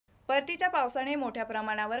परतीच्या पावसाने मोठ्या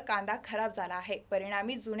प्रमाणावर कांदा खराब झाला आहे।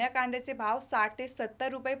 परिणामी जुन्या कांद्याचे भाव 60 ते 70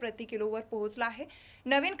 रुपये प्रति किलोवर पोहोचला आहे।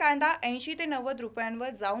 नवीन कांदा 80 ते 90 रुपयांवर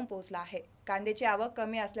जाऊन पोहोचला आहे। कांद्याची आवक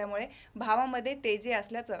कमी असल्यामुळे भावामध्ये तेजी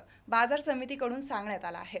असल्याचं बाजार समितीकडून सांगण्यात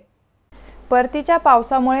आलं आहे। परतीच्या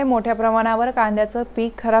पावसामुळे मोठ्या प्रमाणावर कांद्याचं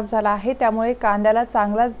पीक खराब झालं आहे, त्यामुळे कांद्याला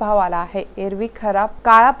चांगलाच भाव आला आहे। एरवी खराब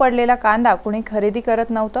काळा पडलेला कांदा कुणी खरेदी करत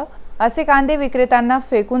नव्हतं, असे कांदे विक्रेत्यांना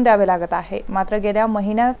फेकून द्यावे लागत आहे। मात्र गेल्या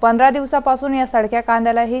महिन्यात 15 दिवसापासून या सडक्या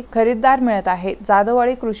कांद्यालाही खरीददार मिळत आहे।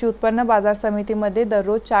 जाधववाडी कृषी उत्पन्न बाजार समितीमध्ये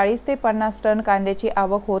दररोज 40 ते 50 टन कांद्याची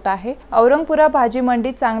आवक होत आहे। औरंगपुरा भाजी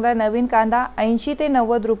मंडीत चांगला नवीन कांदा 80 ते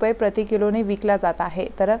 90 रुपये प्रति किलोने विकला जात आहे,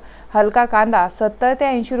 तर हलका कांदा 70 ते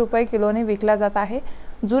 80 रुपये किलोने विकला जात आहे।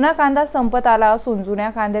 जुना कांदा संपत आला असून जुन्या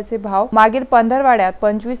कांद्याचे भाव मागील पंधरवड्यात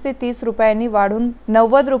 25 ते 30 रुपयांनी वाढून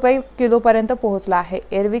 90 रुपये किलोपर्यंत पोहोचला आहे।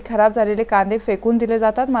 एरवी खराब झालेले कांदे फेकून दिले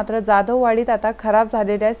जातात, मात्र जाधववाडीत आता खराब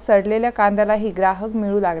झालेल्या सडलेल्या कांद्यालाही ग्राहक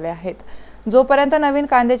मिळू लागले आहेत। जोपर्यंत नवीन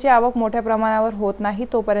कांद्याची आवक मोठ्या प्रमाणावर होत नाही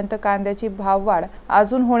तोपर्यंत कांद्याची भाववाढ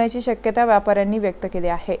अजून होण्याची शक्यता व्यापाऱ्यांनी व्यक्त केली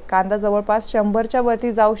आहे। कांदा जवळपास 100च्या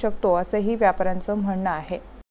वरती जाऊ शकतो असेही व्यापाऱ्यांचं म्हणणं आहे।